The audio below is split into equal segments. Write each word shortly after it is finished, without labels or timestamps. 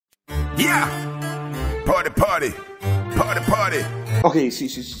Yeah. Party. Okay,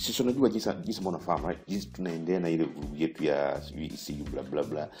 si unajua jinsi mnafahamu, right? Jinsi tunaendelea na ile vurugu yetu ya ECU bla bla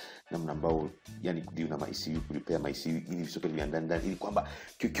bla, namna ambao yani kudeal na ECU, kulipea ECU ili visoke viandanda, ili kwamba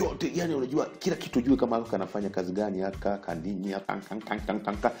chochote yani unajua kila kitu ujue kama kanafanya kazi gani haka kandini tank.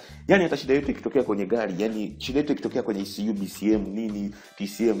 Yani hata shida yote ikitokea kwenye gari, yani shida yote ikitokea kwenye ECU, BCM, nini,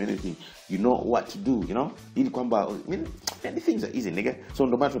 TCM, anything, you know what to do, you know? Ili kwamba many things are easy, nigga. So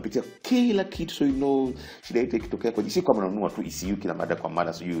ndo maana tunapitia kila kitu, so you know shida yote ikitokea kwenye si kama unanunua tu ECU kila mara kwa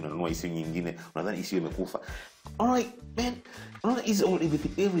mara, so you unanunua ECU nyingine unadhani ECU imekufa. Alright man, is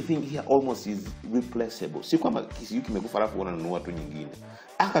everything here almost is replaceable. Si kama ECU kimekufa alafu unanunua tu nyingine.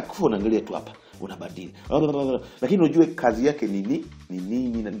 Akakufa unaangalia tu hapa unabadili. Lakini unajua kazi yake ni nini?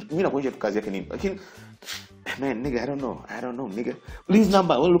 Mimi nakuonyesha tu kazi yake nini. Lakini man, nigga, I don't know, nigga. This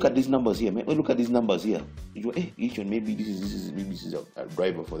number, well, look at these numbers here, man. Well, look at these numbers here. You each one, maybe this is a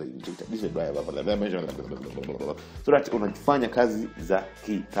driver for the injector. This is a driver for the dimension. So that unafanya kazi za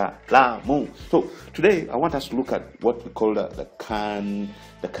kitaalamu. So today I want us to look at what we call the CAN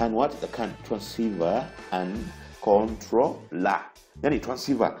transceiver and controller. Yani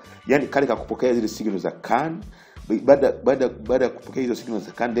transceiver, yani kale kakupokea zile signals za CAN. Baada kupokea hizo signals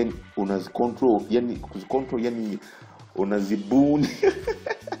za CAN, then unazicontrol, yani unazibuni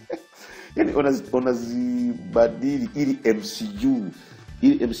yani unazibadili ili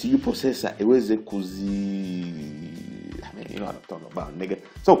MCU processor iweze you know what I'm talking about, nigga.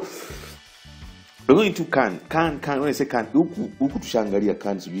 So we're going to CAN. When I say CAN, huku tushaangalia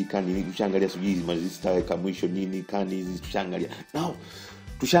CAN, sijui CAN nini, tushaangalia sijui resistor kama mwisho nini, CAN hizi tushaangalia. Now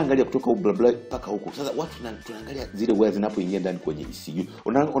tushaangalia kutoka bla mpaka huko. Sasa watu tunaangalia zile wires zinapoingia ndani kwenye ECU.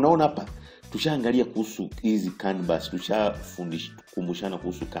 Unaona hapa tushaangalia kuhusu hizi CANBUS, tushafundisha kumbushana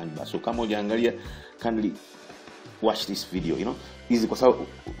kuhusu CANBUS. So kama hujaangalia, kindly watch this video, you know. Hizi kwa sababu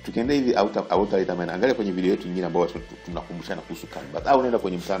tukienda hivi angalia kwenye video yetu nyingine ambayo tunakumbushana kuhusu CANBUS. Au unaenda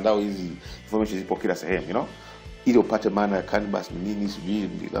kwenye mtandao, hizi information zipo kila sehemu, you know. Ili upate maana ya CANBUS ni nini, sijui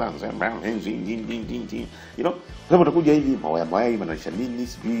you know. Kama utakuja hivi mawaya maanisha nini,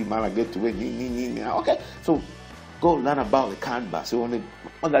 sijui mara gateway nini. Okay, so go learn about the CANBUS. So on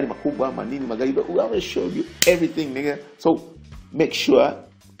magari makubwa manini, magari, we will show you everything, nigga. So make sure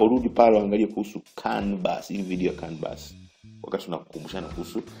urudi pale angalia kuhusu CANBUS, hii video CANBUS, wakati tunakumbushana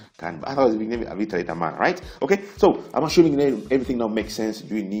kuhusu CANBUS. Otherwise vingine havitaleta maana, right? Okay, so I'm showing you everything now makes sense,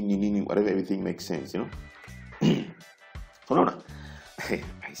 doing nini whatever, everything makes sense, you know. I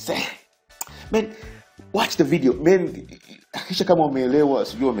say, man, watch the video, man. Kisha kama umeelewa,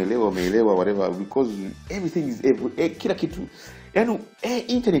 sijui umeelewa whatever, because everything is kila kitu. Yani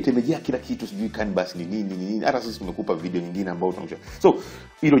internet imejaa kila kitu, sijui CANBUS ni nini. Hata sisi tumekupa video nyingine ambayo tunaonyesha. So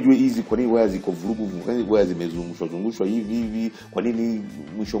hilo jua hizi kwa nini wires ziko vurugu, kwa nini wires zimezungushwa hivi,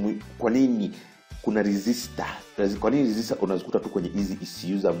 kwa nini kuna resistor. Kwa nini resistor unazikuta tu kwenye hizi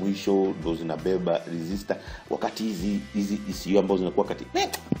ECU za mwisho ndo zinabeba resistor, wakati hizi ECU ambazo zinakuwa kati.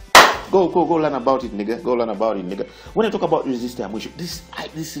 Go learn about it, nigga. When I talk about resistor ya mwisho, this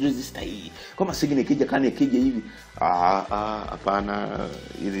resistor hii, kama signal ikija kani ikija hivi, hapana,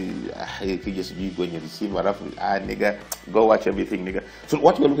 ili ikija sijui kwenye receiver alafu nigga, go watch everything, nigga. So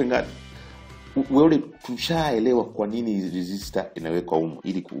what we're looking at, wewe tushaelewa kwa nini resistor inawekwa huko,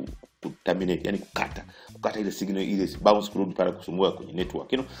 ili terminate, yani kukata ile signal, ile bounce kurudi pale kusumbua kwenye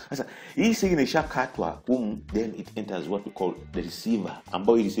network, you know. Sasa hii signal ishakatwa then it enters what we call the receiver,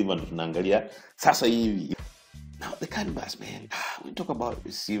 ambayo hii receiver ndo tunaangalia sasa hivi. Now the CANBUS, man, we talk about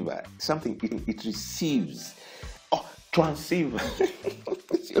receiver, something it receives. Transceiver.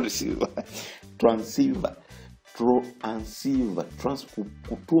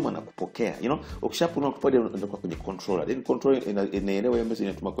 Kutuma na kupokea, you know. Ukishapuna kupokea ndio kwenye controller, then controller inaelewa hiyo message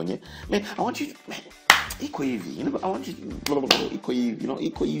inatuma kwenye, man, I want you, man, iko hivi, you know, I want you, iko hivi, you know,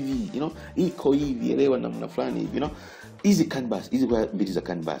 iko hivi, elewa namna fulani, you know. Hizi CANBUS, hizi kwa bit za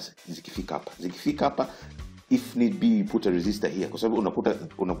CANBUS zikifika hapa, if need be, put a resistor here, kwa sababu unakuta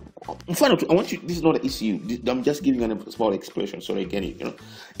mfano, I want you, this is not an ECU, I'm just giving a small expression so I get it, you know.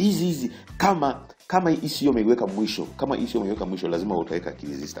 Easy, kama ECU umeiweka mwisho, lazima utaweka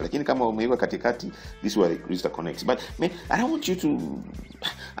resistor, lakini kama umeiweka katikati, this is where the resistor connects. But man, I don't want you to,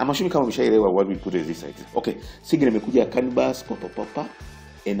 I'm assuming kama umeshaelewa what we put a resistor. Okay, signal imekuja CANBUS, papa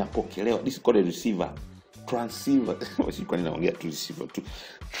inapokelewa, this is called a receiver. Transceiver, kwa nini naongea tu receiver tu,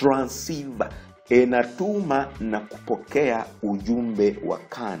 transceiver inatuma na kupokea ujumbe wa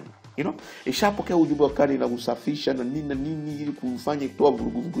CAN, you know. Ishapokea ujumbe wa CAN na kusafisha na nini ili kufanya kutoa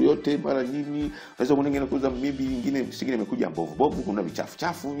vurugu yote mara nini. Unaweza kuningia kuuza maybe nyingine imekuja mbovu, kuna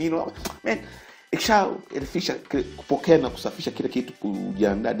vichafu, you know. Man, ikisha kupokea na kusafisha kile kitu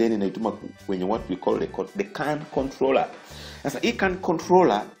kujiandaa, then inaituma kwenye what we call the CAN controller. Sasa hii CAN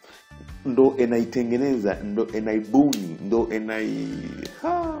controller ndo inaitengeneza, ndo inaibuni, ndo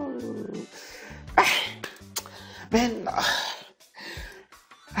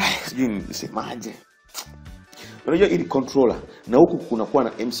sijui nisemaje. Unajua hii controller na huku kunakuwa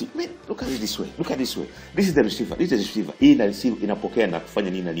na MC. Man, look at this way. This is the receiver. Hii na receive inapokea na kufanya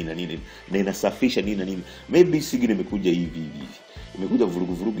nini na inasafisha nini. Maybe signal imekuja hivi. Imekuja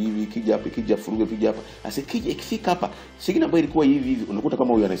vurugu hivi, kija hapa, kija furugu, kija hapa. Asa kija ikifika hapa, signal ambayo ilikuwa hivi, unakuta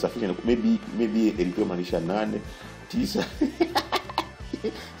kama huyu anasafisha, maybe ilikuwa maanisha 8, 9.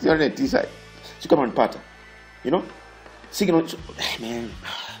 Sio 9. Sio kama unapata. You know? Signal, man.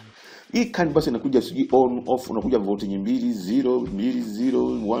 Hii CANBUS inakuja siji on off, unakuja voltage 2 0 2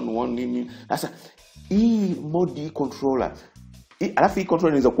 0 1 1 nini. Sasa hii mode controller, alafu hii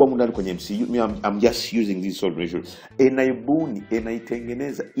controller inaweza kuwa ndani kwenye MCU. I'm just using this solder.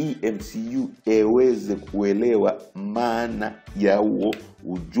 Inaitengeneza hii MCU iweze kuelewa maana ya huo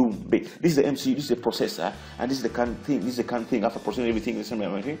ujumbe. This is the MCU, this is the processor, and this is the CAN thing. This is the CAN thing after processing everything the same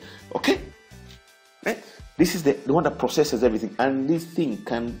everything. Okay? This is the one that processes everything, and this thing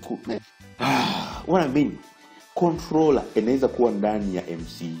can what I mean, controller inaweza kuwa ndani ya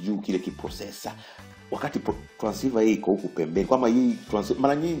MCU kile kiprocessor, wakati transceiver hii iko huku pembeni. Kama hii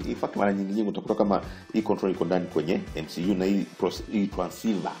mara nyingi utakuta kama hii controller iko ndani kwenye MCU na hii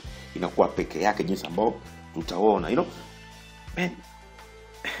transceiver inakuwa peke yake, jinsi ambao tutaona, you know. Man,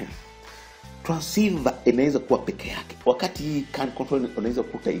 transceiver inaweza kuwa peke yake, wakati hii CAN controller inaweza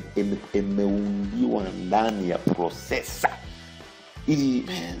kuta imeundiwa ndani ya processor. Ili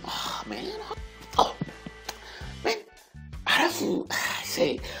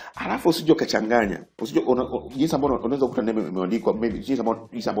alafu usije ukachanganya, usije jinsi ambao unaweza kukuta neno imeandikwa, maybe jinsi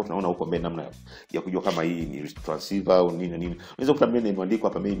ambao tunaona huko mbele, namna ya kujua kama hii ni transceiver au nini. Unaweza kukuta neno imeandikwa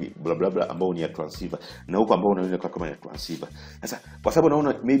hapa maybe bla bla bla ambao ni ya transceiver, na huko ambao unaona kama ya transceiver. Sasa kwa sababu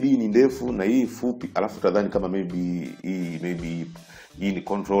naona maybe hii ni ndefu na hii fupi, alafu utadhani kama maybe hii ni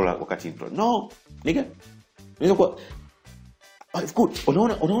controller wakati no nigga, unaweza kwa good.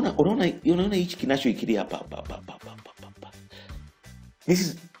 Unaona hichi kinachoikilia hapa. This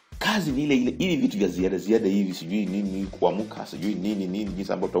is kazi ni ile ili vitu vya ziada hivi, sijui nini kuamka, sijui nini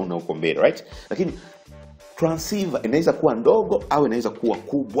jinsi ambavyo utaona huko mbele, right? Lakini transceiver inaweza kuwa ndogo au inaweza kuwa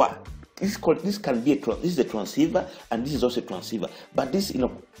kubwa. This can be this is a transceiver and this is also a transceiver, but this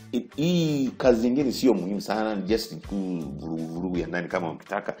hii kazi nyingine sio muhimu sana, just vurugu ya ndani kama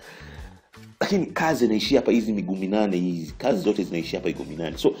unataka. Lakini kazi inaishia hapa, hizi miguu 8 hizi kazi zote zinaishia hapa miguu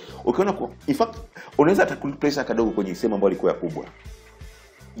 8. So ukiona in fact unaweza hata kupressure kadogo kwenye sehemu ambayo ilikuwa kubwa,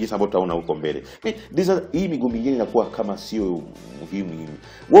 jinsi ambavyo utaona huko mbele. Hii miguu mingine inakuwa kama sio muhimu.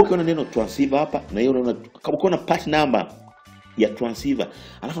 Wewe ukiona neno transceiver hapa na hiyo unaona kama ukiona part number ya transceiver,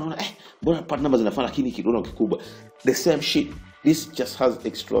 alafu unaona mbona part number zinafana lakini kidogo kikubwa, the same shit. This just has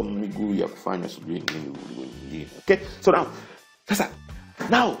extra miguu ya kufanya sijui nini. Okay, so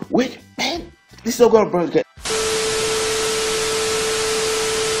now wait, man, this is all going to